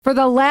For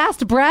the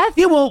last breath?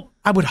 Yeah, well,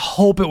 I would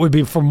hope it would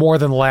be for more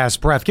than the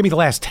last breath. Give me the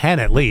last 10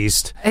 at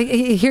least.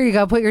 Here you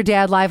go. Put your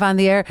dad live on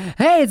the air.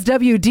 Hey, it's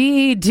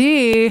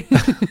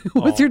WDED.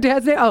 What's your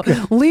dad's name?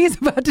 Oh,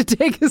 Lee's about to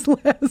take his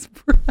last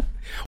breath.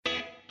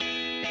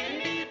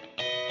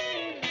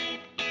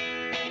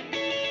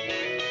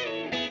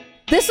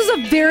 This was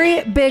a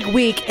very big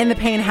week in the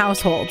Payne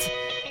household,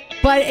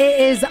 but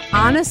it is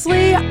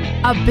honestly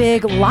a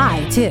big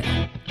lie, too.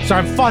 So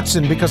I'm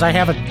futzing because I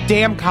have a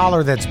damn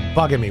collar that's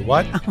bugging me.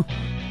 What? Oh,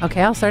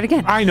 okay, I'll start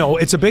again. I know.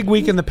 It's a big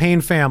week in the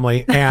Payne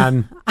family,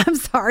 and... I'm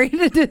sorry.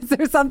 Is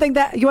there something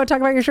that... You want to talk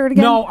about your shirt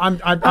again? No,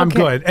 I'm Okay,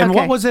 good. And okay.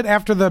 what was it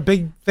after the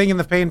big thing in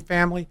the Payne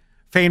family?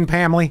 Payne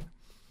family?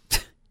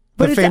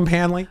 The Payne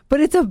family?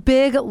 But it's a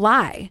big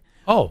lie.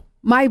 Oh.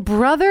 My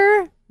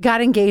brother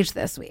got engaged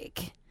this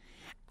week.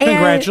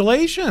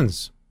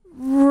 Congratulations.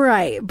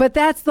 Right, but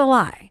that's the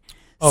lie.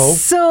 Oh.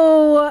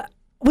 So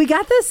we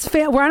got this,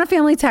 we're on a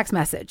family text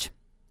message.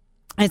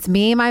 It's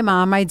me, my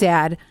mom, my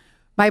dad,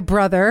 my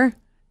brother,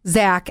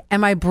 Zach,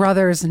 and my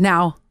brother's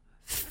now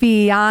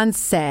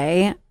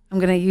fiance. I'm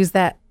going to use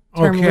that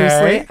term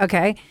loosely.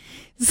 Okay.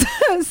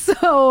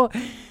 So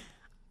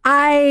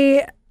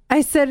I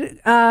said,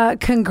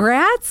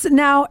 congrats.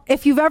 Now,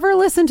 if you've ever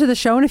listened to the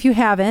show, and if you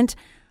haven't,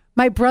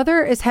 my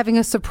brother is having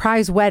a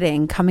surprise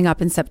wedding coming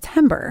up in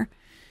September.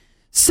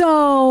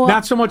 So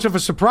not so much of a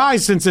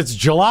surprise since it's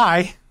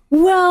July.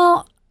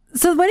 Well,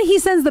 so when he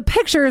sends the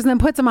pictures and then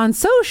puts them on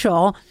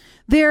social,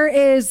 there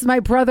is my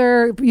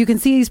brother. You can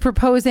see he's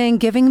proposing,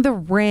 giving the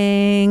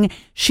ring.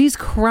 She's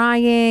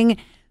crying.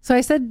 So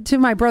I said to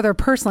my brother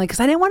personally, because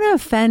I didn't want to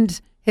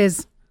offend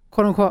his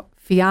quote unquote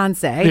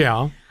fiance.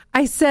 Yeah.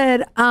 I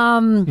said,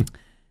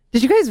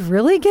 did you guys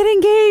really get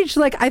engaged?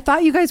 Like, I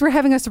thought you guys were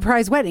having a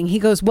surprise wedding. He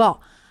goes,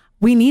 well,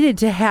 we needed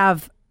to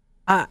have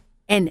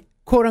an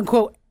quote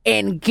unquote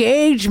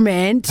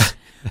engagement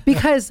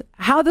because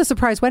how the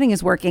surprise wedding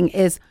is working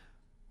is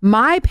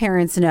my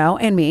parents know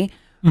and me,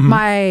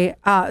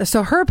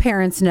 so her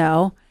parents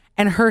know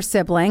and her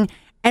sibling,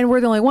 and we're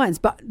the only ones,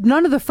 but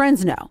none of the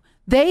friends know.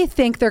 They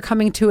think they're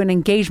coming to an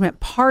engagement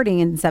party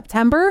in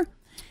September.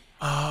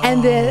 Oh.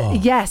 And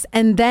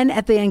then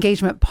at the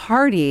engagement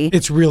party,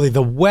 it's really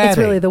the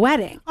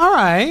wedding. All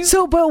right.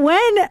 So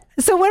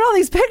when all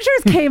these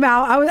pictures came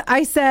out,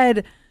 I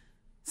said,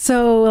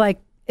 so like,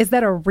 is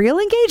that a real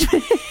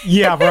engagement?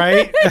 Yeah,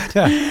 right.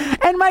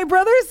 And my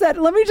brother said,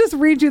 let me just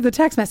read you the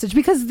text message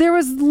because there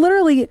was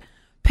literally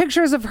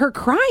pictures of her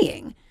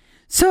crying.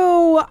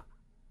 So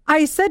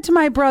I said to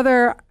my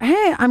brother,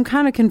 hey, I'm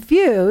kind of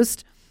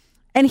confused.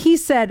 And he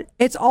said,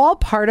 it's all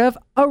part of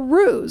a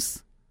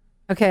ruse.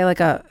 Okay, like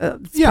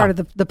it's part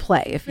of the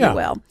play, if you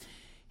will.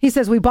 He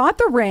says, we bought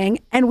the ring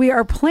and we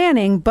are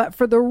planning, but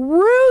for the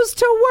ruse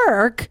to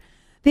work,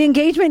 the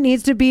engagement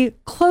needs to be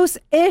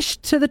close-ish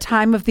to the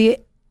time of the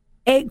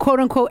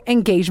quote-unquote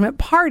engagement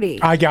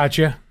party. I got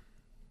you.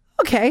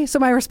 Okay, so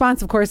my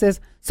response, of course, is,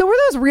 so were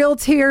those real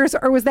tears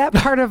or was that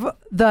part of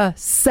the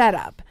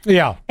setup?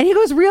 Yeah. And he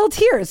goes, real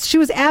tears. She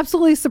was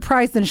absolutely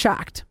surprised and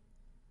shocked.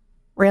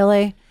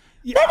 Really?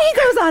 Yeah. Then he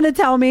goes on to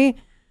tell me,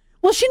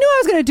 well, she knew I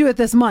was going to do it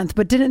this month,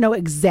 but didn't know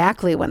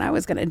exactly when I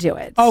was going to do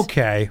it.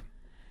 Okay.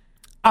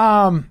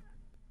 Isn't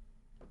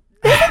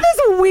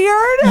this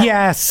weird?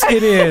 Yes,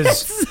 it is.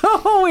 It's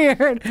so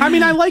weird. I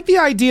mean, I like the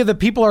idea that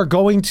people are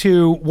going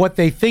to what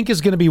they think is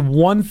going to be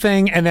one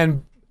thing and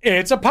then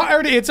it's a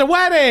party, it's a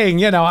wedding,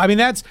 you know. I mean,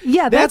 that's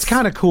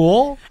kind of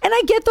cool. And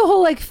I get the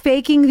whole like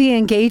faking the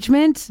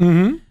engagement.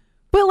 Mm-hmm.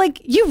 But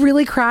like, you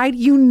really cried.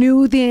 You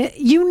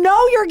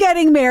know you're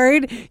getting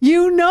married.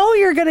 You know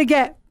you're going to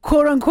get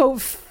quote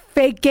unquote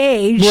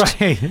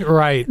fake-aged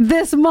right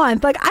this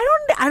month. Like,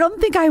 I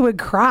don't think I would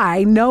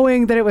cry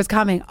knowing that it was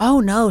coming. Oh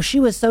no, she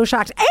was so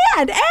shocked.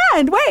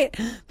 And wait,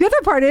 the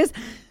other part is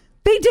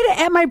they did it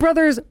at my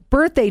brother's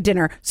birthday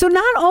dinner. So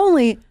not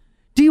only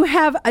do you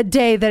have a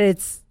day that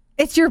it's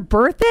your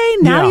birthday,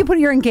 now you put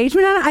your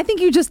engagement on it. I think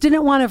you just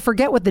didn't want to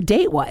forget what the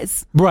date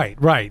was.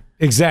 Right,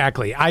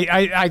 exactly.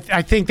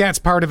 I think that's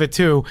part of it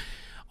too.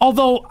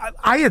 Although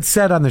I had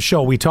said on the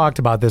show, we talked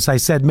about this, I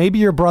said maybe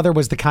your brother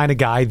was the kind of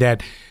guy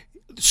that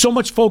so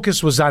much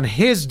focus was on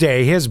his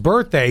day, his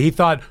birthday. He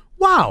thought,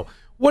 wow,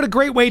 what a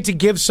great way to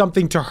give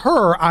something to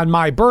her on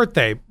my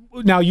birthday.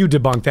 Now, you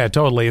debunked that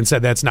totally and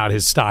said that's not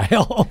his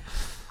style.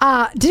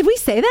 Did we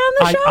say that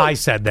on the show? I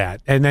said that.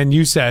 And then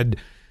you said,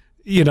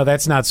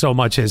 that's not so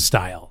much his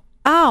style.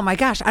 Oh, my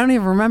gosh. I don't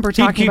even remember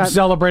talking about... He keeps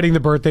celebrating the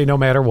birthday no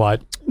matter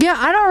what. Yeah,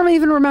 I don't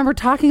even remember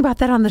talking about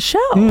that on the show.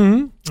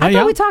 Mm-hmm. I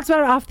thought we talked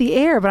about it off the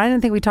air, but I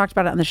didn't think we talked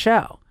about it on the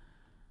show.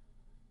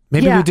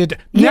 Maybe we did.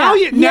 Now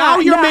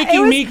you're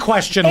making me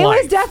question life.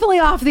 It was definitely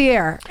off the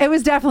air.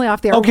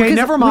 Okay,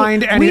 never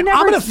mind. I'm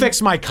going to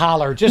fix my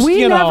collar.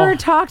 Never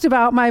talked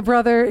about my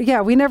brother. Yeah,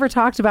 we never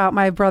talked about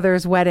my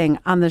brother's wedding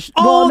on the show.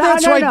 Oh,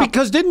 that's right. No.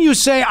 Because didn't you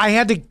say I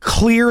had to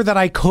clear that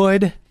I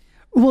could?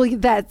 Well,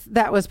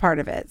 that was part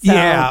of it. So,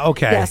 yeah,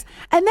 okay. Yes.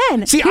 And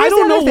then... See, I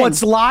don't know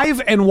what's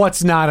live and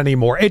what's not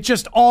anymore. It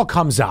just all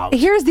comes out.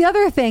 Here's the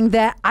other thing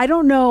that I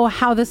don't know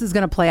how this is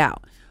going to play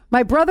out.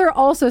 My brother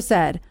also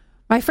said...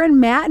 My friend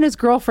Matt and his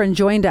girlfriend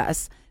joined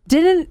us.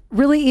 Didn't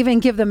really even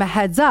give them a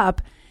heads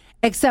up,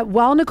 except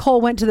while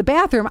Nicole went to the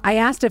bathroom, I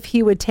asked if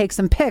he would take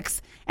some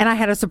pics, and I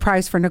had a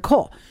surprise for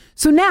Nicole.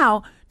 So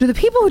now, do the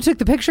people who took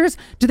the pictures,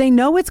 do they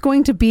know it's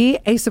going to be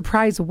a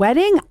surprise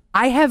wedding?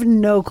 I have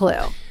no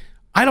clue.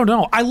 I don't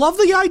know. I love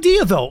the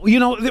idea, though. You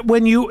know,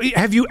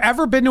 have you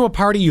ever been to a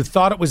party you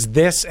thought it was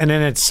this and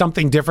then it's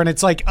something different?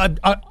 It's like I'm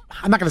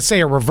not going to say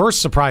a reverse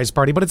surprise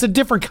party, but it's a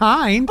different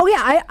kind. Oh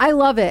yeah, I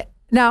love it.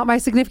 Now my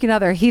significant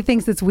other, he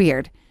thinks it's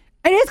weird.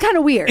 It is kind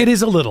of weird. It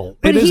is a little.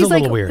 But it is he's a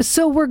little like, weird.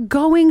 So we're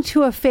going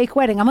to a fake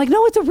wedding. I'm like,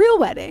 no, it's a real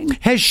wedding.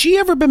 Has she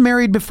ever been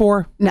married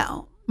before?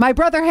 No. My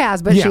brother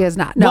has, but she has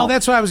not. No, well,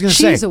 that's what I was going to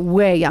say. She's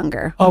way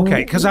younger.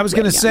 Okay, because I was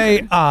going to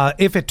say,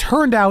 if it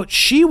turned out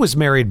she was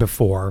married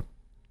before,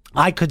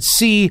 I could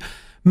see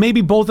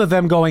maybe both of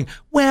them going,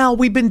 well,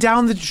 we've been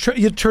down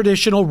the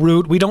traditional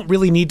route. We don't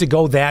really need to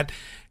go that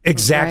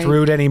exact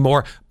route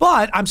anymore.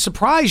 But I'm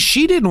surprised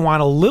she didn't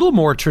want a little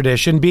more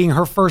tradition being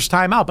her first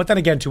time out. But then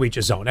again, to each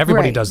his own.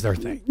 Everybody does their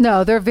thing.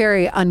 No, they're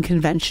very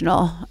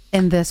unconventional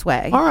in this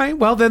way. All right.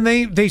 Well, then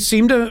they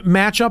seem to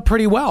match up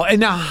pretty well. And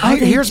now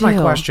here's my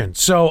question.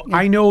 So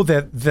I know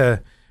that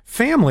the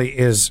family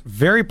is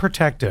very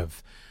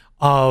protective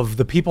of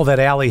the people that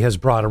Allie has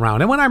brought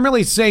around. And when I'm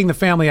really saying the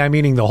family, I'm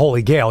meaning the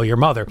Holy Gail, your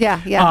mother.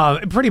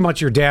 Yeah. Pretty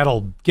much your dad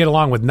will get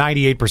along with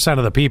 98%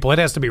 of the people. It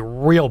has to be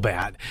real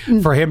bad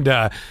for him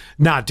to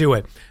not do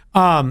it.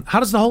 How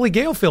does the Holy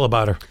Gail feel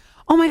about her?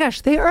 Oh my gosh,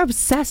 they are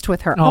obsessed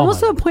with her. Almost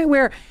to the point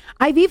where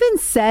I've even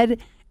said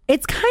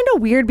it's kind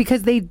of weird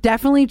because they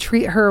definitely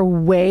treat her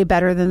way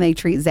better than they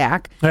treat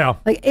Zach. Yeah.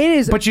 Like it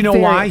is. But you know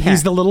why? Apparent.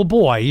 He's the little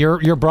boy.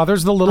 Your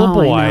brother's the little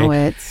boy. I know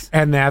it.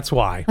 And that's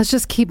why. Let's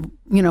just keep,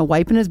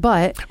 wiping his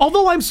butt.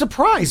 Although I'm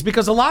surprised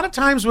because a lot of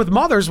times with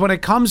mothers, when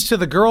it comes to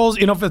the girls,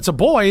 if it's a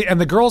boy and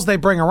the girls they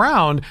bring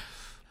around,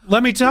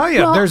 let me tell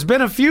you, there's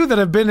been a few that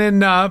have been in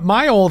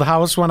my old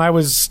house when I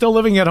was still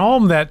living at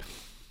home that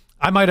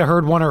I might have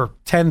heard 1 or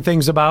 10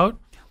 things about.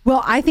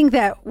 Well, I think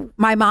that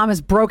my mom has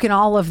broken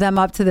all of them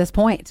up to this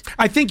point.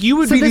 I think you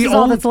would be the only... So this is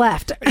all that's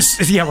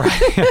left. Yeah,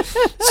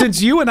 right.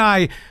 Since you and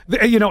I,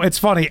 it's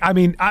funny. I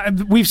mean,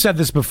 we've said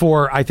this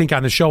before, I think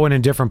on the show and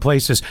in different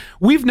places.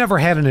 We've never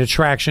had an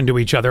attraction to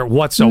each other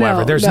whatsoever.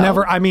 No, there's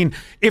never, I mean,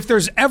 if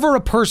there's ever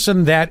a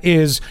person that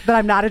is... That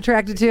I'm not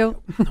attracted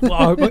to?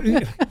 Well,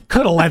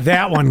 could have let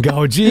that one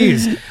go.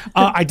 Jeez.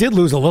 I did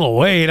lose a little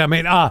weight. I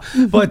mean,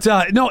 but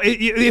no,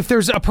 if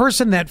there's a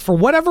person that for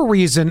whatever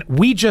reason,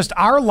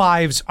 our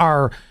lives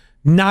are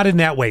not in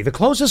that way. The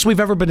closest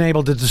we've ever been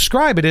able to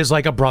describe it is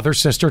like a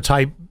brother-sister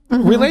type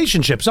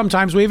relationship.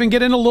 Sometimes we even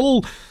get into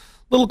little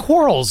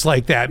quarrels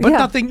like that, but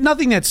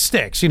nothing that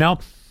sticks,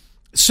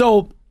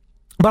 So,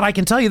 but I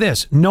can tell you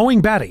this,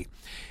 knowing Betty,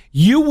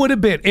 you would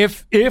have been,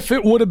 if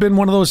it would have been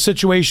one of those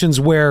situations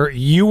where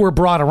you were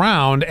brought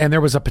around and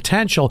there was a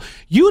potential,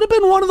 you would have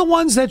been one of the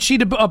ones that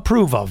she'd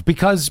approve of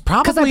because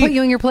probably... Because I put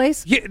you in your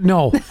place? Yeah,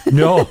 no.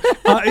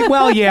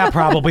 Well, yeah,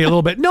 probably a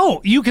little bit.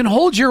 No, you can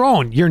hold your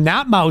own. You're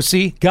not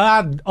mousy.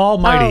 God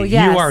almighty, you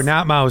are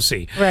not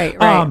mousy. Right.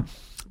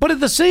 But at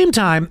the same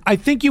time, I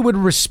think you would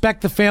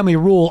respect the family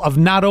rule of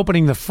not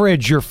opening the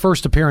fridge your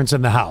first appearance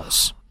in the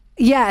house.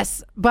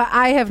 Yes, but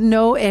I have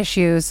no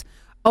issues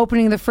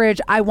opening the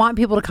fridge. I want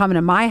people to come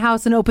into my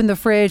house and open the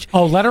fridge.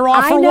 Oh, let her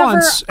off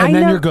once and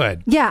then you're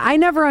good. Yeah, I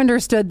never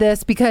understood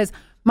this because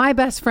my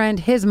best friend,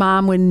 his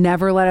mom would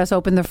never let us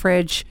open the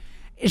fridge.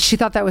 She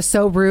thought that was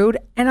so rude.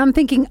 And I'm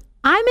thinking,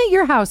 I'm at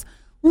your house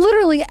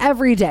literally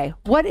every day.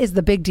 What is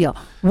the big deal?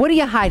 What are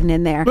you hiding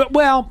in there?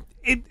 Well,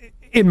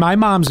 in my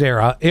mom's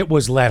era, it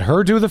was let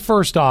her do the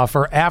first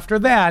offer. After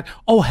that,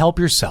 help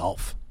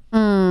yourself.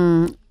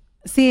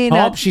 See,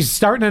 she's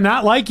starting to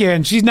not like you,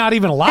 and she's not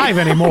even alive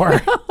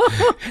anymore.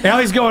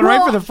 Allie's going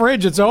right for the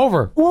fridge. It's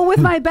over. Well, with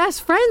my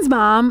best friend's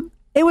mom,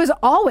 it was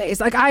always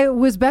like I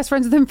was best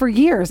friends with him for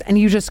years, and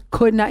you just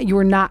could not. You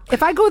were not.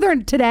 If I go there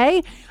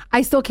today,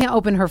 I still can't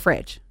open her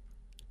fridge.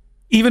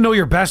 Even though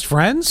you're best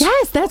friends?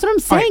 Yes, that's what I'm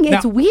saying. Right,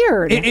 it's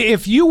weird.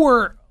 If you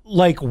were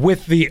like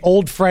with the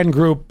old friend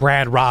group,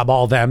 Brad, Rob,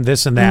 all them,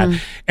 this and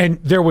that,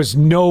 and there was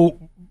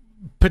no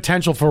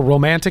potential for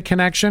romantic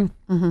connection,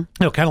 kind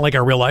of like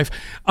our real life,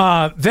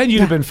 then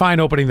you'd have been fine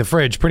opening the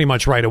fridge pretty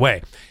much right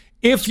away.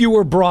 If you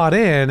were brought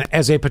in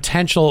as a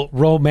potential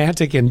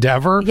romantic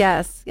endeavor,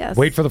 yes,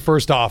 wait for the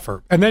first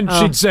offer. And then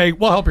she'd say,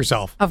 well, help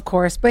yourself. Of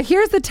course. But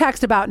here's the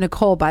text about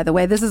Nicole, by the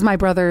way. This is my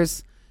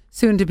brother's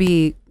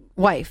soon-to-be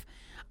wife.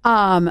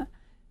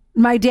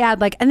 My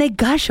dad, and they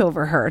gush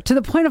over her to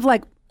the point of I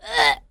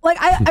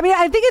mean,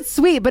 I think it's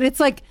sweet, but it's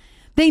like,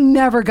 they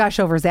never gush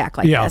over Zach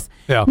like this.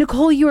 Yeah.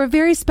 Nicole, you are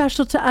very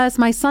special to us.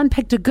 My son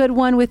picked a good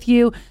one with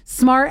you,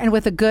 smart and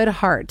with a good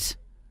heart.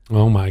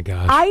 Oh my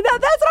gosh. I know.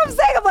 That's what I'm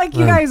saying. I'm like,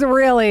 you guys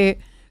really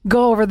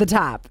go over the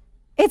top.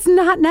 It's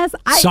not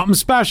necessary. Something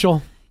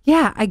special.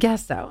 Yeah, I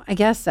guess so.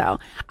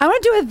 I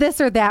want to do a this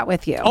or that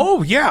with you.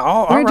 Oh, yeah.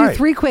 Oh, we're going to do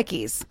 3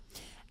 quickies.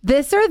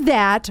 This or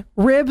that,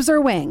 ribs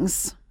or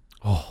wings?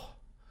 Oh.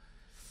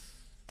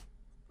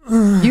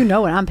 You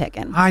know what I'm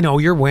picking. I know,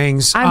 you're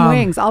wings. I'm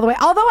wings all the way.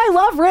 Although I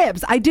love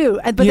ribs. I do.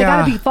 But they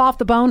got to be fall off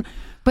the bone.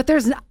 But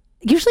there's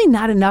usually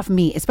not enough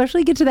meat,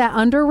 especially get to that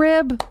under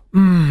rib.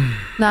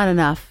 Not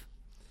enough.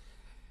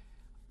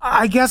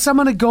 I guess I'm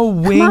going to go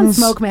wings. Come on,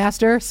 Smoke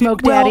Master,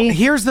 Smoke Daddy. Well,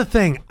 here's the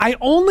thing. I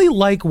only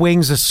like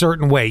wings a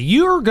certain way.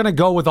 You're going to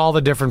go with all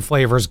the different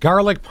flavors,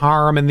 garlic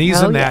parm and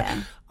these and that.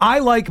 Yeah. I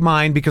like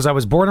mine because I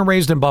was born and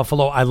raised in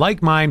Buffalo. I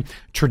like mine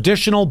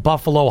traditional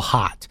Buffalo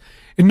hot.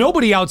 And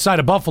nobody outside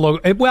of Buffalo,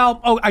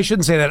 I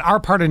shouldn't say that. Our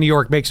part of New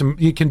York makes them,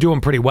 you can do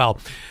them pretty well.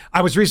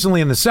 I was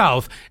recently in the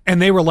South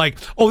and they were like,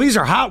 oh, these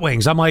are hot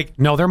wings. I'm like,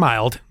 no, they're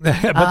mild.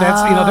 But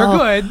that's, they're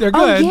good. They're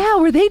good. Oh, yeah.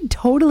 Were they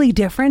totally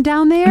different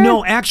down there?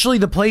 No, actually,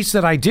 the place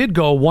that I did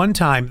go one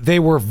time, they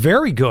were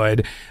very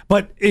good,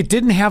 but it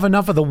didn't have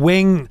enough of the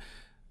wing,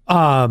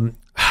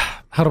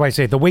 how do I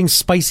say it? The wing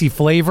spicy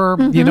flavor.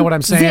 Mm-hmm. You know what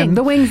I'm saying? Zing,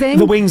 the wing zing.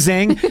 The wing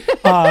zing.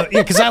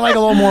 Because I like a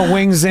little more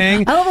wing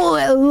zing. A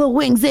little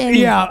wing zing.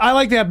 Yeah, I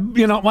like that. I'm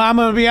going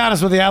to be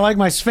honest with you. I like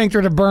my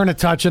sphincter to burn a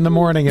touch in the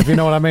morning, if you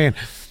know what I mean.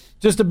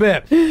 Just a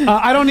bit.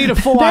 I don't need a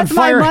full on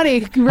fire.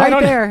 That's my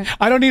money there.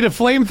 I don't need a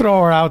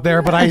flamethrower out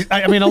there, but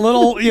I mean a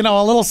little,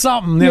 a little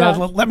something.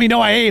 Let me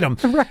know I ate them.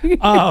 Right.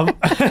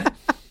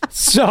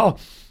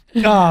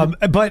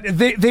 But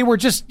they were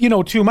just,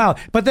 too mild.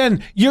 But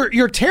then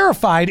you're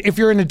terrified if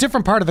you're in a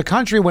different part of the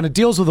country when it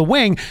deals with a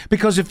wing,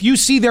 because if you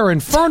see their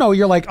inferno,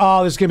 you're like,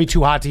 oh, this is going to be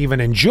too hot to even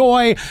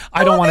enjoy.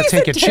 I don't want to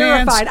take a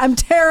chance. I'm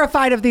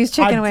terrified of these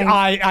chicken wings.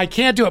 I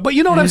can't do it. But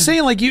you know what I'm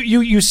saying? Like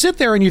you sit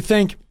there and you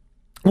think,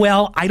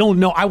 well, I don't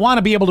know. I want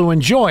to be able to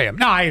enjoy them.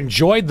 Now, I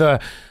enjoyed the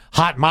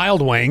hot,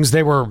 mild wings.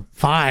 They were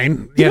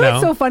fine. You know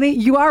what's so funny?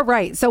 You are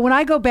right. So when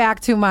I go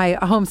back to my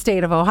home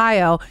state of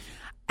Ohio,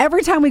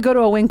 every time we go to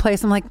a wing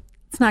place, I'm like,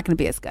 it's not going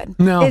to be as good.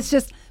 No. It's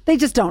just, they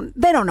don't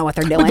know what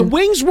they're doing. But the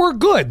wings were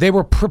good. They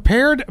were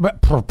prepared. They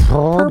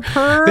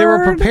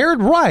were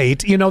prepared right.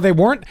 They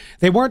weren't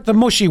the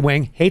mushy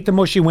wing. Hate the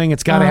mushy wing.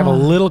 It's got to have a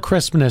little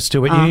crispness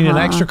to it. You need an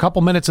extra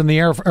couple minutes in the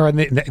air, or in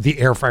the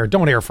air fryer.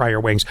 Don't air fry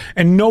your wings.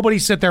 And nobody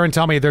sit there and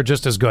tell me they're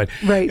just as good.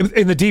 Right.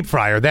 In the deep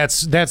fryer.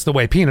 That's the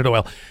way. Peanut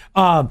oil.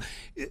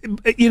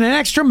 In an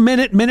extra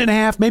minute and a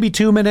half, maybe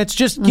 2 minutes,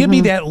 just give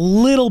me that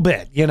little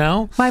bit,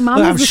 My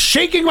mom I'm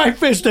shaking my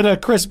fist at a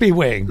crispy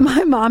wing.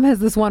 My mom has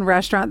this one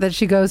restaurant that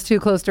she goes to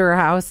close to her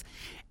house,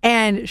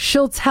 and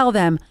she'll tell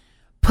them,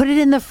 put it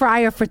in the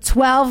fryer for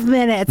 12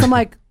 minutes. I'm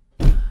like,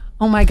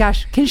 oh my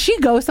gosh, can she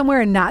go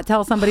somewhere and not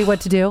tell somebody what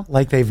to do?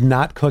 Like they've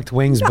not cooked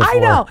wings before. I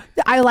know.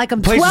 I like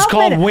them 12 minutes. Place is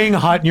called Wing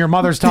Hut, and your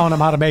mother's telling them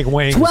how to make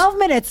wings. 12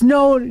 minutes,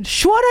 no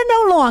shorter,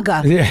 no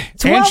longer. Yeah.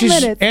 12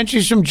 minutes. And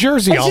she's from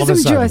Jersey all of a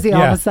sudden.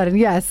 All of a sudden,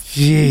 yes.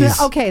 Jeez.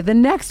 Okay, the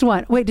next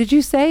one. Wait, did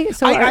you say?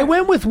 So I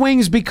went with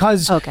wings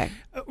because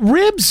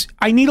ribs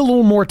I need a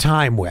little more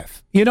time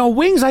with.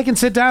 Wings I can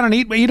sit down and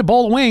eat a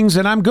bowl of wings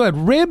and I'm good.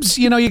 Ribs,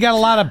 you got a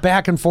lot of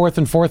back and forth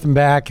and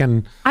back.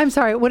 And I'm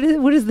sorry, what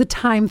does the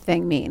time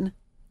thing mean?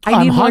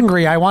 I'm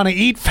hungry. I want to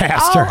eat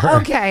faster. Oh,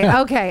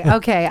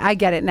 okay. I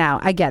get it now.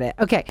 I get it.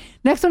 Okay.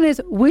 Next one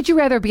is, would you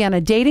rather be on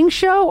a dating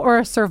show or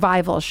a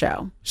survival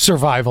show?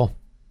 Survival.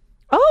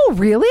 Oh,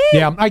 really?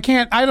 Yeah, I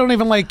don't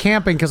even like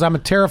camping because I'm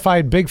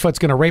terrified Bigfoot's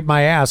going to rape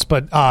my ass,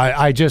 but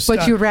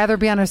But you'd rather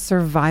be on a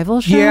survival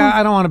show? Yeah,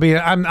 I don't want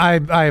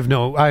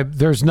to be.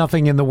 There's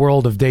nothing in the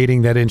world of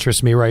dating that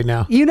interests me right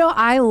now.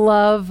 I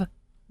love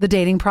the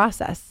dating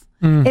process.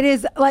 It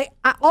is like,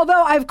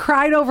 although I've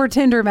cried over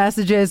Tinder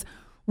messages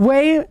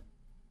way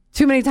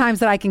too many times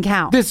that I can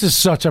count. This is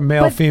such a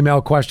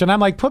male-female question.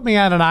 I'm like, put me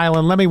on an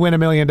island, let me win $1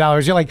 million.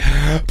 You're like,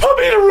 put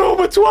me in a room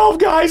with 12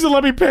 guys and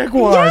let me pick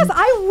one. Yes,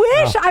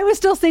 I wish I was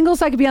still single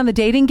so I could be on the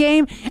dating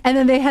game. And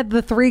then they had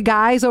the 3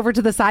 guys over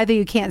to the side that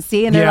you can't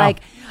see. And they're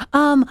like,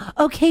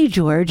 okay,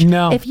 George,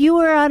 if you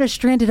were on a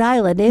stranded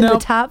island, name the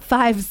top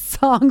 5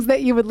 songs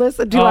that you would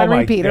listen to on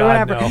repeat or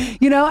whatever.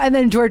 No. And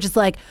then George is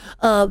like,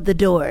 The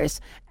Doors.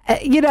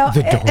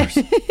 The Doors.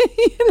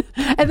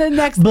 And then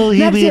next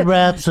Bohemian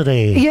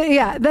Rhapsody.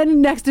 Yeah.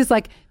 Then next is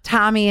like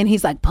Tommy, and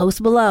he's like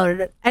Post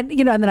Malone, and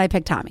and then I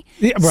pick Tommy.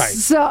 Yeah, right.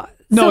 So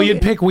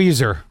you'd pick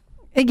Weezer.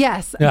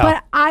 Yes, yeah.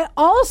 But I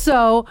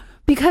also,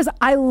 because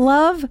I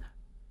love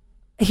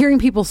hearing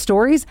people's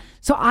stories,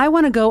 so I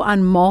want to go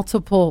on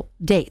multiple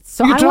dates.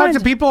 So you talk to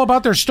people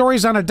about their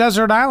stories on a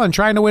desert island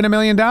trying to win $1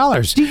 million.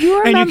 Do you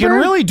remember? And you can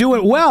really do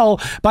it well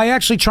by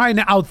actually trying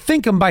to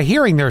outthink them by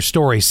hearing their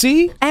story.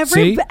 See?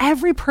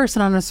 Every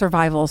person on a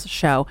survival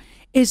show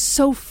is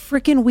so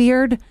freaking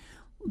weird.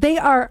 They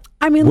are,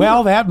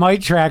 well, that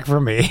might track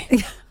for me.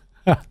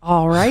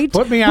 All right.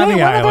 Put me on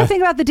the island. One other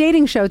thing about the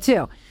dating show,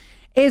 too,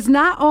 is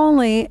not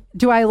only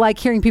do I like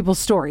hearing people's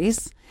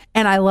stories,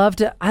 and I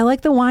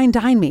like the wine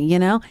dine me,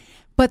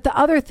 but the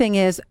other thing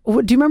is, do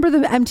you remember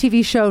the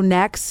MTV show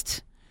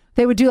Next?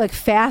 They would do like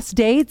fast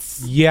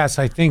dates. Yes,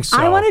 I think so.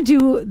 I want to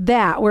do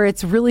that where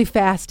it's really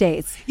fast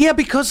dates. Yeah,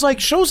 because like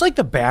shows like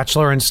The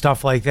Bachelor and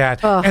stuff like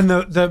that, and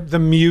the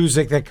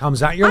music that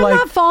comes out, I'm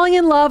not falling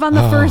in love on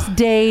the first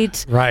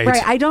date. Right.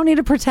 I don't need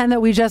to pretend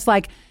that we just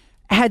like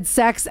had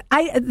sex.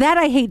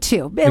 I hate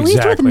too. At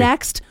least with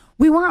Next,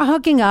 We weren't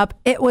hooking up.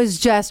 It was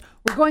just,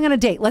 we're going on a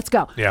date. Let's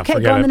go. Yeah, okay,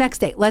 forget go on it. the next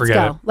date. Let's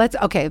Forget go. it. Let's,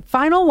 okay,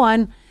 final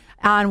one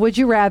on Would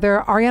You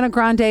Rather, Ariana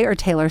Grande or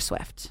Taylor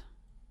Swift?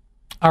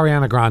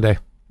 Ariana Grande.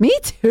 Me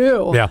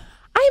too. Yeah.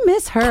 I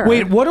miss her.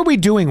 Wait, what are we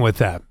doing with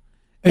that?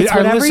 It's Are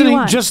whatever you listening?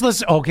 want. Just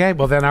listen. Okay,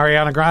 well then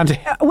Ariana Grande.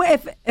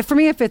 If for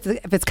me, if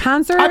it's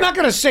concert, I'm not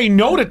going to say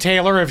no to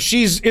Taylor if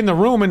she's in the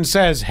room and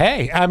says,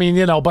 "Hey." I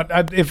mean, but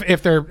if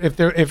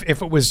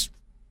it was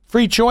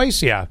free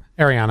choice, yeah,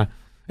 Ariana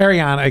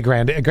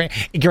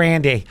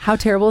Grande. How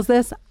terrible is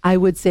this? I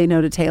would say no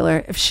to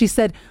Taylor if she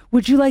said,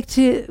 "Would you like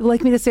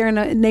me to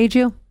serenade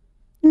you?"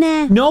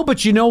 Nah. No,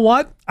 but you know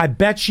what? I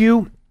bet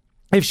you,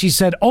 if she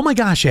said, "Oh my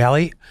gosh,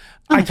 Allie,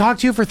 I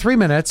talked to you for 3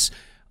 minutes.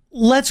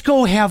 Let's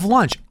go have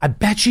lunch." I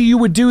bet you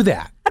would do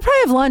that. I'd probably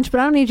have lunch, but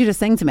I don't need you to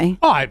sing to me.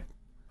 Oh, I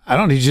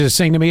don't need you to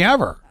sing to me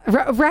ever.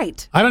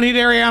 Right. I don't need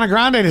Ariana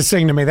Grande to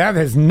sing to me. That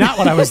is not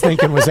what I was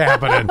thinking was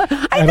happening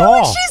I know,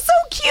 and she's so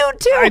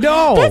cute too. I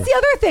know. That's the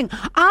other thing.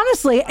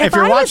 Honestly, If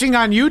you're watching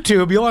on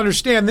YouTube, you'll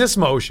understand this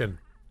motion.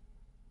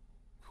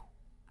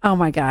 Oh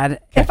my God.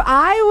 If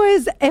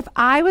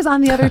I was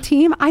on the other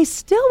team, I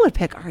still would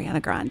pick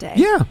Ariana Grande.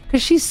 Yeah.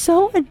 Because she's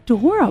so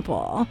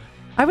adorable.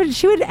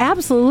 She would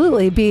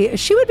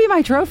be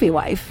my trophy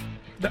wife.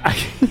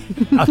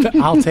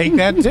 I'll take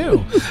that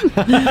too.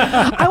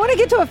 I want to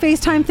get to a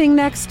FaceTime thing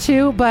next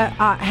too, but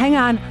hang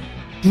on.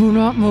 Do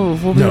not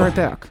move. We'll be right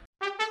back.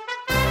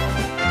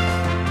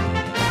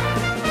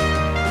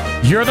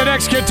 You're the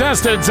next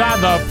contestant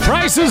on The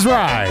Price is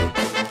Right.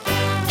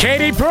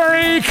 Katy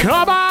Perry,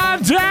 come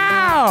on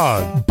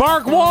down.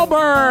 Mark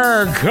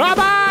Wahlberg, come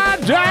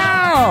on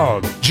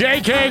down.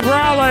 J.K.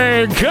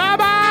 Rowling, come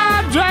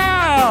on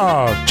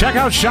down. Check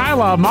out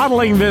Shyla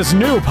modeling this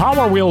new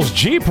Power Wheels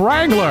Jeep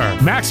Wrangler.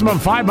 Maximum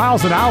 5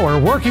 miles an hour,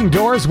 working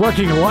doors,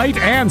 working light,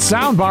 and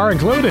soundbar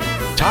included.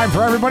 Time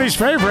for everybody's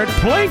favorite,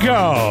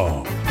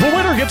 Plinko. The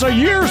winner gets a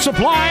year's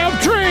supply of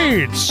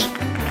treats.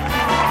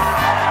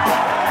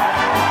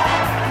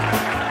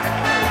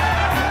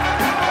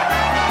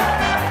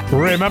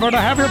 Remember to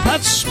have your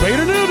pets spayed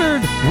and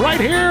neutered right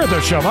here at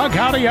the Chemung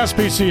County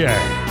SPCA,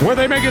 where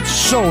they make it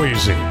so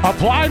easy.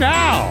 Apply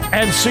now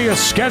and see a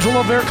schedule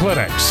of their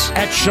clinics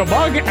at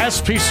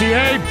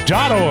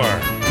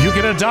ChemungSPCA.org. You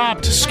can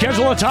adopt,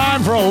 schedule a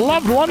time for a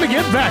loved one to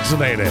get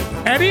vaccinated,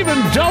 and even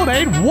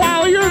donate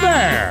while you're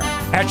there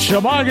at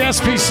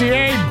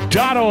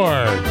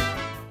ChemungSPCA.org.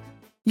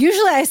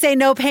 Usually I say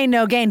no pain,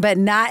 no gain, but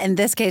not in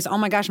this case. Oh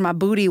my gosh, my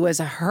booty was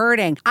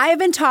hurting. I have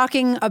been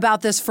talking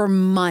about this for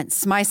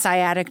months. My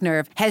sciatic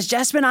nerve has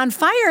just been on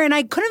fire and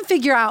I couldn't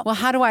figure out, well,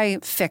 how do I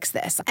fix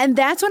this? And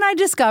that's when I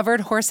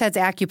discovered Horsehead's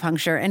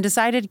Acupuncture and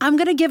decided I'm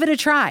going to give it a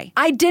try.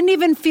 I didn't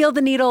even feel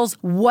the needles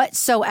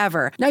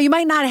whatsoever. Now, you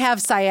might not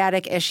have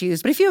sciatic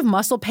issues, but if you have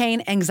muscle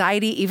pain,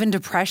 anxiety, even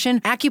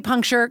depression,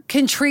 acupuncture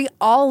can treat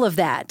all of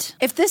that.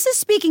 If this is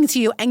speaking to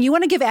you and you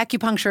want to give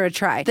acupuncture a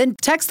try, then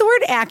text the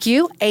word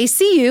ACU,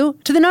 ACU,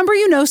 to the number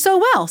you know so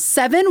well,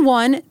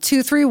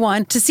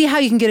 71231, to see how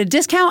you can get a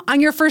discount on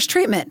your first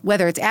treatment,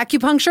 whether it's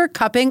acupuncture,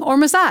 cupping, or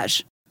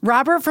massage.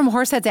 Robert from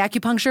Horsehead's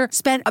Acupuncture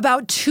spent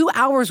about 2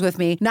 hours with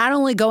me, not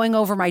only going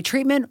over my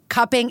treatment,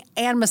 cupping,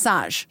 and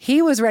massage.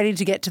 He was ready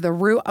to get to the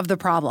root of the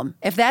problem.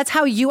 If that's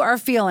how you are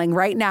feeling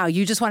right now,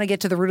 you just want to get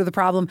to the root of the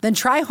problem, then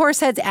try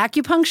Horsehead's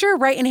Acupuncture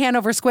right in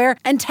Hanover Square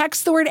and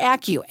text the word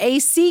ACU,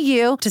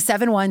 ACU, to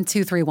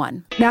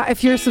 71231. Now,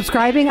 if you're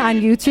subscribing on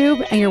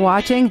YouTube and you're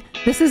watching,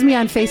 this is me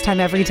on FaceTime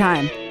every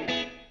time.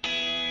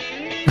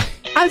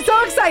 I'm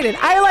so excited.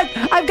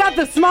 I've got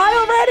the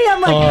smile ready. I'm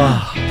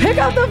like, pick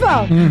up the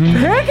phone.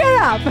 Pick it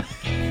up.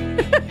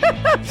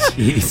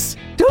 Jeez.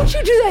 Don't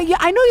you do that? Yeah,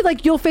 I know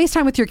you'll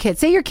FaceTime with your kids.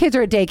 Say your kids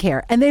are at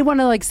daycare and they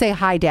want to say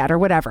hi, Dad, or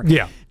whatever.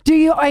 Yeah. Do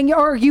you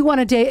or you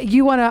want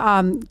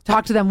to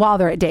talk to them while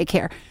they're at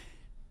daycare?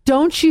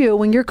 Don't you,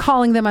 when you're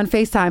calling them on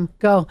FaceTime,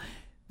 go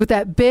with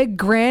that big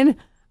grin?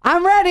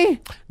 I'm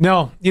ready.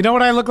 No, you know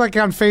what I look like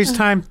on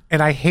FaceTime?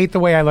 And I hate the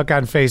way I look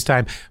on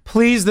FaceTime.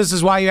 Please, this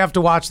is why you have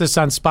to watch this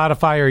on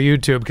Spotify or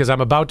YouTube, because I'm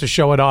about to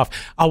show it off.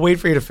 I'll wait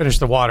for you to finish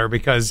the water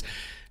because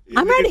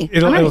I'm ready.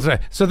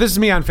 So this is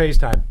me on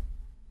FaceTime.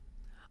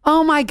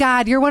 Oh my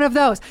God, you're one of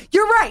those.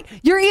 You're right.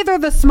 You're either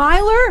the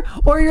smiler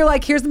or you're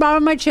like, here's the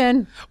bottom of my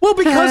chin. Well,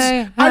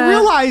 because I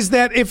realize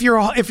that if you're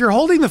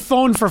holding the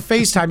phone for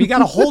FaceTime, you got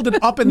to hold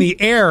it up in the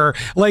air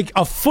like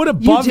a foot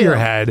above your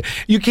head.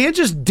 You can't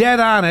just dead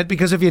on it,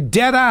 because if you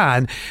dead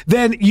on,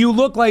 then you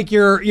look like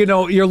you're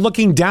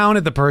looking down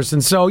at the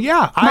person. So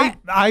yeah,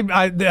 I'm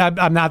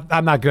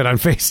not good on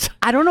FaceTime.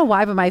 I don't know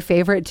why, but my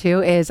favorite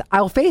too is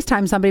I'll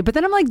FaceTime somebody, but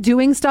then I'm like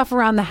doing stuff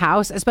around the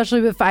house,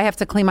 especially if I have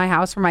to clean my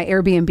house for my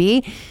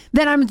Airbnb.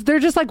 Then they're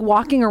just like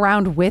walking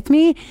around with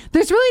me.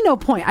 There's really no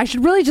point. I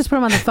should really just put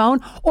them on the phone.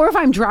 Or if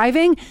I'm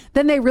driving,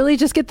 then they really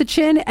just get the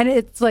chin, and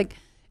it's like,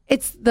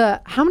 it's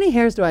the, how many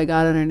hairs do I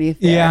got underneath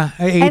there? Yeah,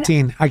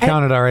 18. I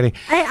counted already.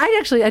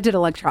 I did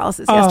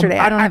electrolysis yesterday.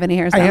 I don't have any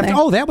hairs down there.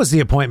 Oh, that was the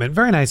appointment.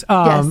 Very nice.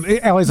 Yes.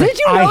 Ellie's Did like,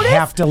 you notice? I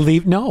have to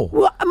leave. No.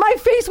 Well, my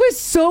face face was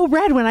so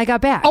red when I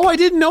got back. Oh, I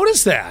didn't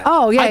notice that.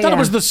 Oh, yeah, I thought it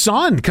was the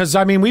sun because,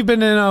 I mean, we've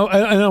been in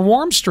a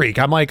warm streak.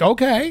 I'm like,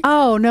 okay.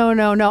 Oh,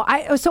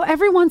 no. So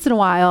every once in a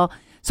while,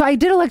 so I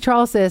did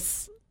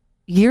electrolysis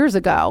years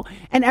ago,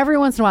 and every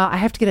once in a while I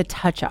have to get a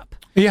touch up.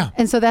 Yeah.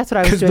 And so that's what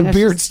I was doing. Because the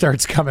beard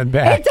starts coming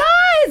back. It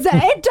does.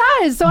 It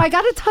does. So I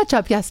got a touch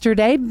up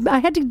yesterday. I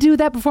had to do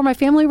that before my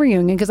family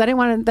reunion because I didn't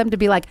want them to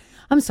be like,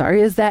 I'm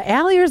sorry, is that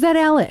Allie or is that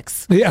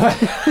Alex? Yeah.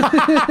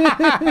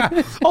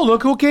 Oh,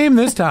 look who came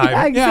this time.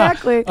 Yeah,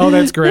 exactly. Yeah. Oh,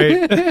 that's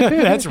great.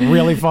 That's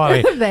really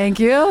funny. Thank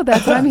you.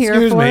 That's what I'm here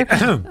Excuse for. me.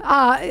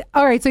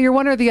 All right. So you're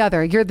one or the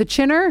other. You're the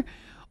chinner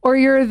or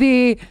you're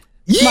the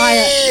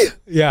Maya.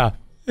 Yeah.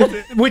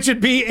 Which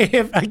would be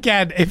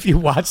if you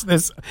watch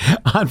this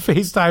on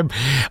FaceTime,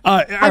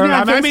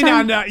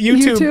 on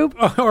YouTube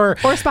or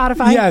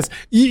Spotify. Yes,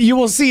 you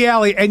will see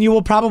Allie, and you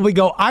will probably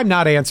go, "I'm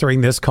not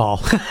answering this call.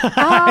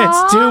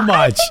 It's too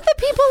much." I think that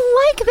people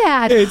like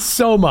that. It's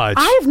so much.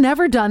 I've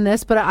never done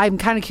this, but I'm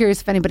kind of curious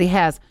if anybody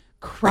has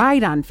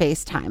cried on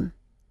FaceTime.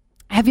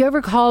 Have you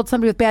ever called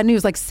somebody with bad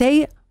news? Like,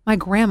 say my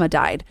grandma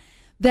died,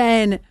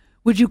 then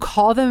would you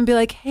call them and be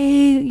like,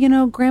 "Hey,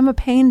 Grandma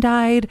Payne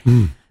died."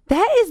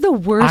 That is the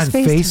worst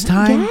on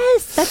FaceTime.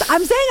 Yes, that's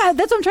I'm saying.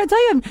 That's what I'm trying to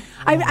tell you.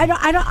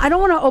 I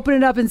don't want to open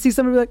it up and see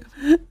somebody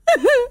be like.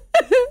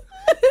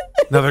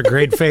 Another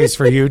great face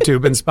for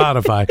YouTube and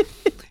Spotify.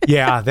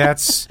 Yeah,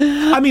 that's.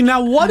 I mean,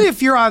 now what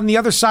if you're on the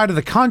other side of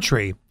the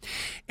country,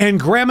 and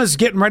Grandma's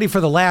getting ready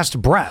for the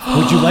last breath?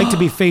 Would you like to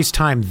be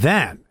FaceTime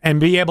then and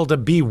be able to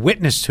be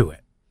witness to it?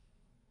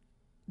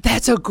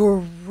 That's a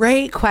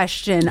great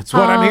question. That's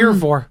what I'm here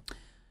for.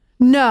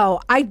 No,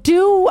 I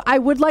do. I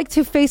would like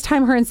to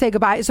FaceTime her and say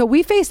goodbye. So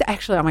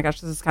actually, oh my gosh,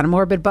 this is kind of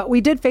morbid, but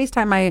we did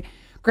FaceTime my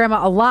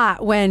grandma a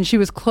lot when she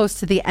was close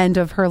to the end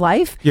of her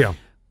life. Yeah.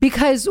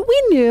 Because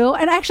we knew,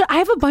 and actually I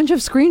have a bunch of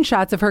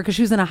screenshots of her because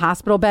she was in a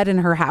hospital bed in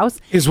her house.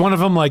 Is one of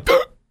them like,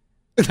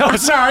 no,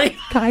 sorry.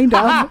 Kind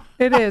of.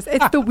 It is.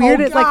 It's the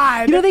weirdest.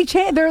 God. Like, they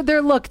change,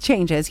 their look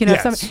changes.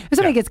 Yes. If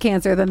somebody gets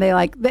cancer, then they're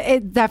like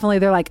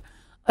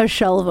a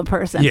shell of a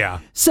person. Yeah.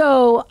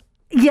 So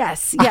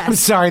yes. I'm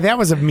sorry, that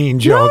was a mean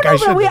joke. No,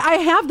 I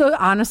have those.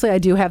 Honestly, I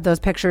do have those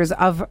pictures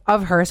of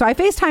her. So I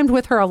FaceTimed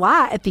with her a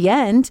lot at the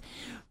end,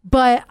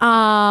 but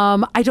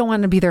I don't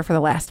want to be there for the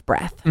last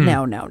breath.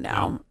 No.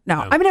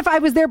 I mean, if I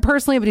was there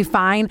personally, it would be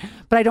fine,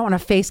 but I don't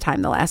want to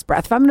FaceTime the last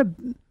breath. If I'm going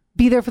to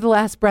be there for the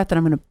last breath, then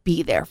I'm going to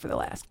be there for the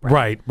last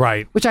breath.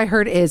 Right. Which I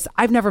heard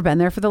I've never been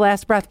there for the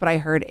last breath, but I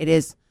heard it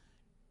is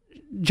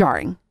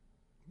jarring.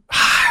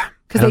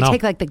 Because they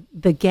take like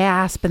the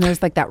gasp and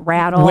there's like that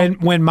rattle.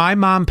 When my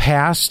mom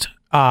passed,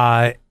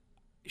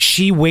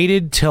 she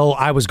waited till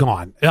I was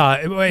gone.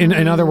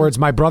 In other words,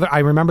 my brother, I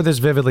remember this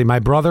vividly. My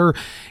brother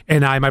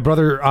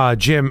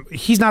Jim,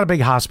 he's not a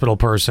big hospital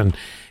person,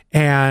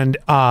 and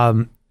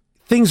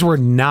things were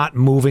not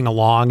moving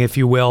along, if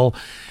you will.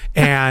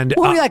 And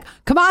we'll be like,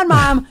 "Come on,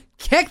 Mom,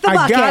 kick the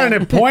bucket." I got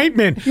an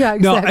appointment. Yeah,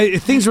 exactly. No,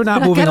 things were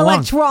not moving along. along.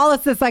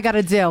 Electrolysis I got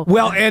to do.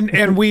 Well, and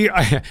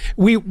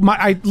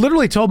I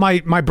literally told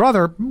my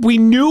brother, we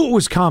knew it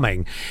was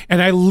coming,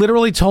 and I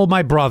literally told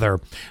my brother,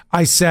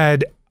 I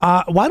said,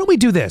 why don't we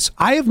do this?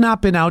 I have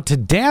not been out to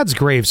Dad's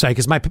gravesite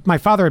because my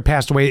father had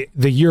passed away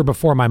the year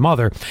before my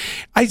mother.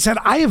 I said,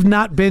 I have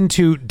not been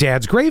to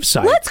Dad's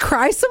gravesite. Let's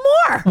cry some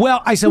more.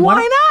 Well, I said,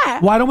 why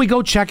not? Why don't we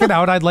go check it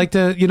out? I'd like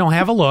to,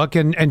 have a look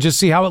and just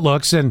see how it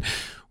looks. And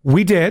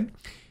we did.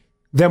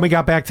 Then we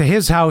got back to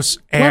his house.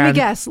 And, let me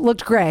guess,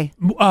 looked gray.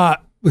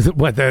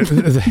 What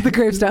the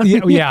gravestone?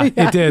 Yeah,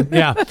 it did.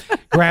 Yeah,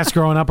 grass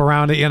growing up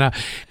around it, And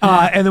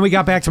then we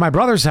got back to my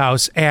brother's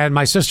house, and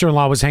my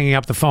sister-in-law was hanging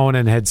up the phone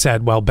and had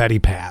said, "Well, Betty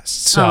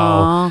passed." So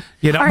Aww.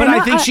 but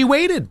I think she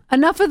waited.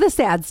 Enough of the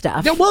sad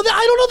stuff. Yeah, well,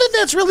 I don't know that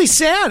that's really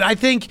sad. I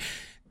think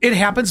it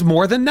happens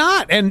more than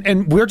not,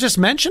 and we're just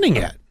mentioning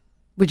it.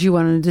 Would you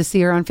want to see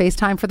her on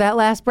FaceTime for that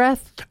last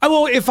breath?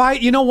 Well,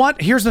 you know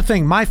what? Here's the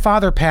thing. My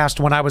father passed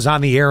when I was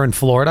on the air in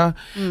Florida,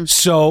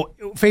 so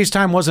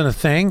FaceTime wasn't a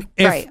thing.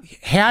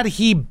 Had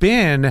it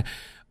been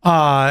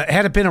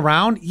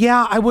around,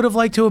 yeah, I would have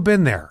liked to have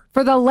been there.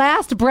 For the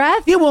last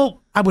breath? Yeah,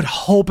 well, I would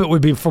hope it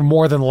would be for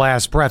more than the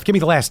last breath. Give me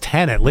the last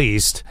 10 at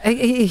least.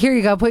 Here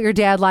you go. Put your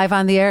dad live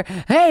on the air.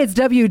 Hey, it's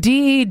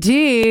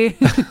WDED.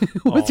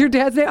 What's your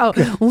dad's name? Oh,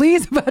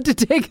 Lee's about to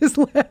take his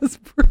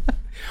last breath.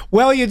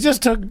 Well, you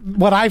just took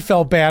what I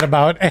felt bad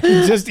about and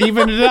just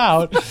evened it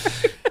out.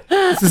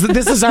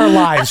 This is our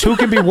lives. Who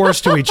can be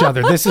worse to each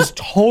other? This is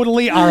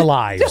totally our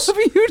lives.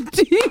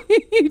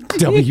 WDED.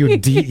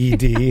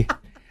 WDED.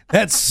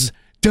 That's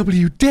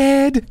W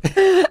dead.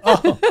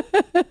 Oh.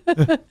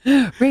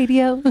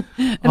 Radio.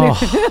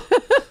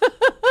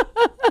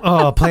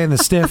 Oh, playing the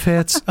stiff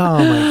hits. Oh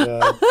my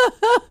God.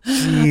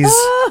 Jeez.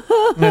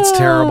 That's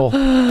terrible.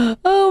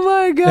 Oh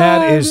my God.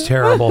 That is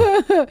terrible.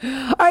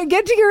 All right,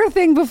 get to your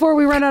thing before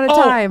we run out of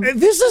time.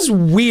 This is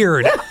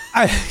weird.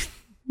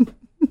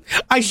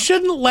 I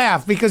shouldn't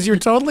laugh because you're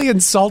totally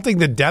insulting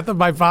the death of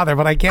my father,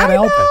 but I can't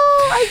help it.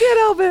 I can't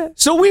help it.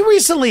 So we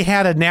recently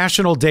had a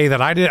national day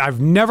that I've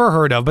never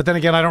heard of, but then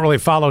again, I don't really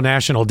follow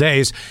national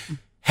days.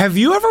 Have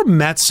you ever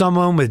met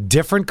someone with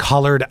different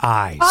colored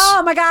eyes?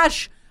 Oh my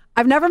gosh.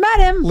 I've never met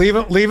him. Leave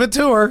it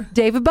to her.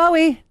 David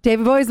Bowie.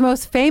 David Bowie's the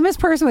most famous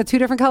person with two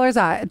different colored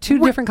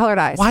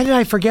eyes. Why did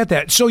I forget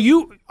that? So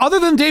you, other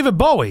than David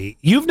Bowie,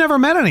 you've never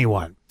met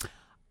anyone.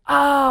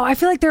 Oh, I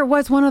feel like there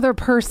was one other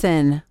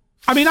person.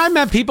 I mean, I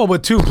met people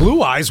with two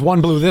blue eyes,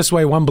 one blue this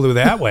way, one blue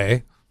that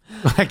way.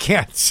 I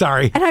can't,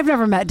 sorry. And I've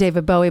never met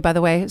David Bowie, by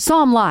the way.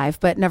 Saw him live,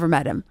 but never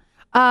met him.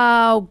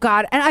 Oh,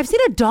 God. And I've seen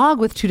a dog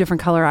with two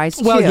different color eyes,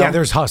 too. Well, yeah,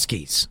 there's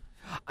huskies.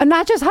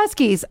 Not just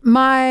huskies.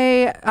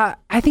 I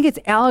think it's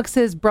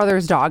Alex's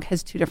brother's dog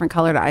has two different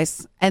colored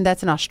eyes, and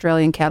that's an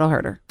Australian cattle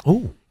herder.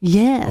 Oh.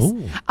 Yes.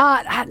 Ooh.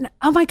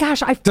 Oh, my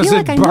gosh. I feel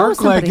like I know Does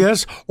it bark like somebody.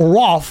 this?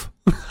 Ruff.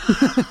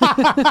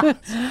 I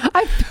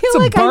feel It's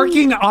like a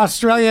barking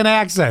Australian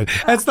accent.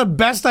 That's the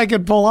best I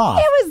could pull off.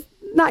 It was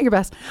not your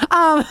best.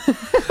 Oh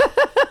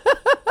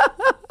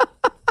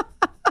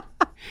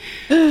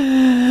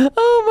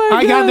my God.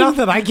 I got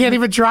nothing. I can't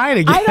even try it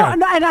again. I don't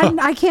know,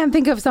 and I can't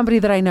think of somebody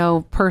that I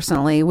know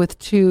personally with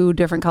two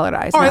different colored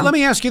eyes. All right, let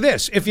me ask you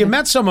this. If you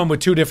met someone with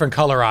two different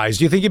color eyes,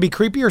 do you think it'd be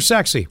creepy or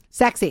sexy?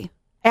 Sexy.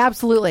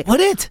 Absolutely. Would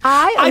it?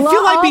 I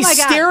feel like oh be my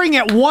God. staring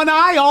at one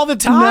eye all the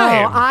time.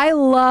 No, I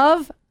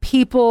love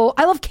people.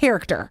 I love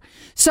character.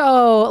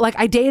 So, like,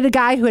 I dated a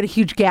guy who had a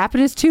huge gap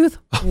in his tooth.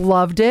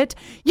 Loved it.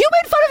 You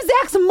made fun of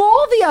Zach's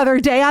mole the other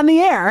day on the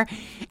air.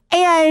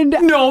 And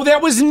no,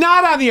 that was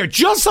not on the air.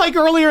 Just like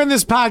earlier in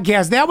this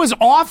podcast, that was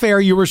off air.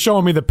 You were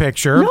showing me the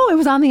picture. No, it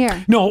was on the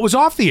air. No, it was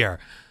off the air.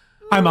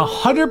 I'm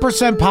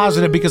 100%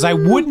 positive because I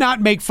would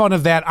not make fun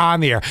of that on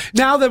the air.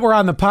 Now that we're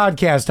on the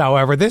podcast,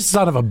 however, this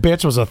son of a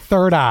bitch was a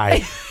third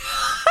eye.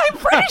 I'm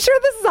pretty sure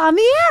this is on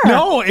the air.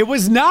 No, it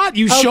was not.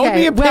 You showed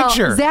me a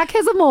picture. Well, Zach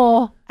has a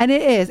mole, and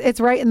it is. It's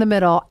right in the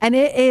middle, and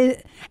it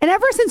is. And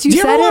ever since you Do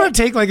you said ever it, want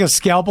to take like a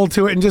scalpel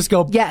to it and just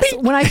go? yes.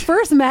 Beep. When I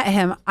first met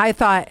him, I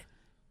thought,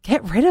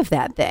 get rid of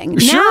that thing.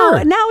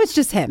 Sure. Now it's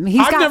just him.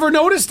 I've never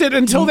noticed it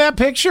until that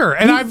picture,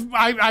 and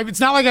I've. It's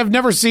not like I've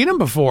never seen him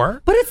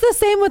before. But it's the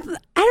same with,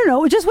 I don't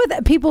know, just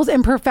with people's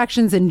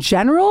imperfections in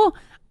general.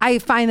 I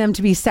find them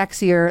to be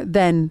sexier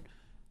than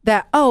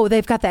that. Oh,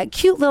 they've got that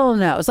cute little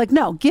nose. Like,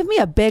 no, give me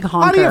a big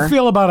honker. How do you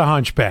feel about a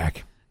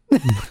hunchback?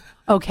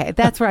 Okay,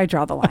 that's where I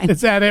draw the line.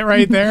 Is that it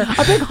right there?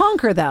 A big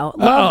honker, though.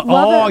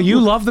 You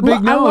love the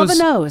big nose. I love a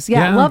nose.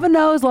 Yeah, love a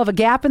nose. Love a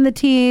gap in the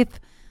teeth.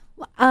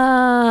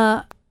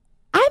 I'm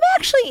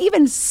actually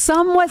even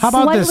somewhat How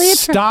about slightly this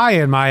sty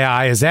in my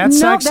eye? Is that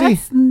sexy? No,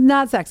 that's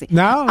not sexy.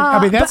 No?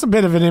 I mean, that's a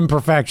bit of an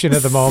imperfection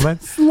at the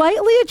moment.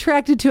 Slightly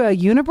attracted to a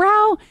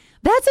unibrow.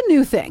 That's a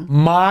new thing.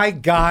 My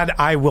God,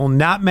 I will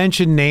not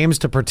mention names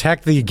to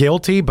protect the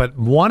guilty, but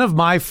one of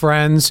my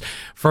friends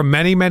for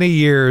many, many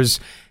years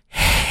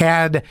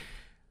had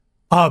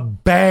a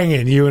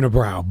banging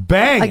unibrow.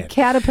 Banging. Like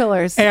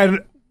caterpillars.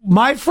 And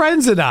my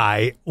friends and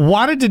I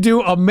wanted to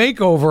do a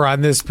makeover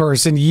on this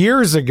person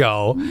years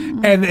ago,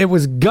 and it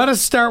was gonna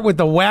start with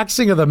the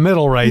waxing of the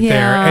middle right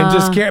there, and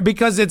just care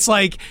because it's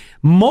like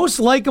most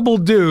likable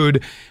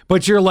dude,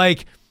 but you're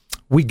like,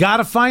 we got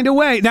to find a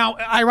way. Now,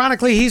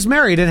 ironically, he's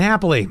married and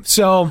happily,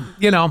 so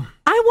you know.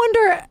 I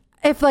wonder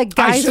if like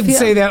guys. I shouldn't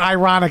say that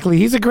ironically.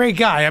 He's a great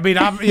guy. I mean,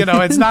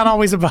 it's not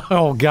always about.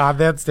 Oh God,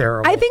 that's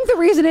terrible. I think the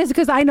reason is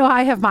because I know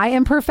I have my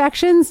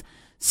imperfections.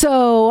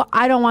 So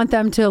I don't want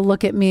them to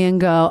look at me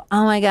and go,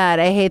 oh my God,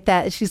 I hate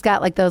that. She's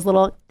got like those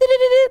little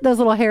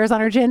hairs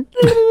on her chin.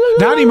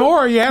 Not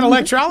anymore. You had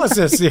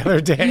electrolysis the other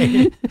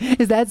day.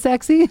 Is that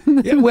sexy?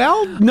 Yeah,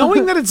 well,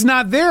 knowing that it's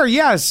not there,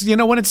 yes. You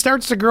know, when it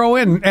starts to grow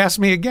in, ask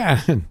me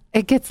again.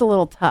 It gets a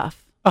little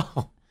tough.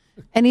 Oh.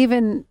 And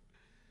even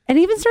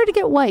start to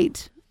get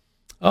white.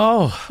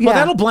 Oh, well,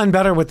 that'll blend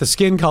better with the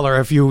skin color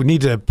if you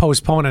need to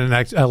postpone an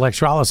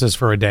electrolysis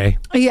for a day.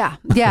 Yeah,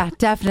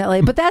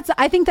 definitely. But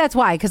I think that's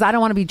why, because I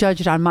don't want to be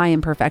judged on my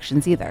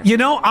imperfections either. You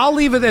know, I'll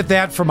leave it at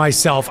that for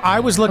myself.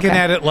 I was looking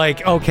at it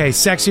like, okay,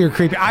 sexy or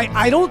creepy.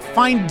 I don't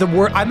find the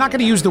word, I'm not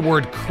going to use the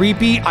word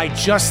creepy. I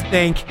just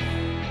think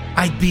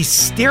I'd be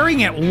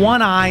staring at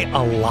one eye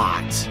a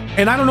lot.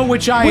 And I don't know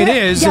which eye it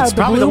is. Yeah, it's the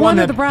probably blue the one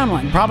or that, the brown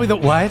one. Probably the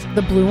what?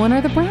 The blue one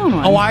or the brown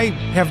one. Oh, I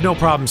have no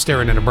problem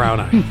staring at a brown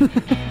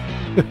eye.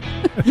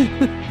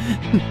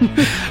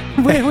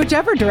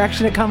 Whichever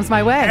direction it comes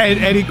my way.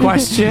 Any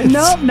questions?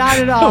 Nope, not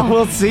at all.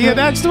 We'll see you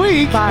next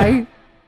week. Bye.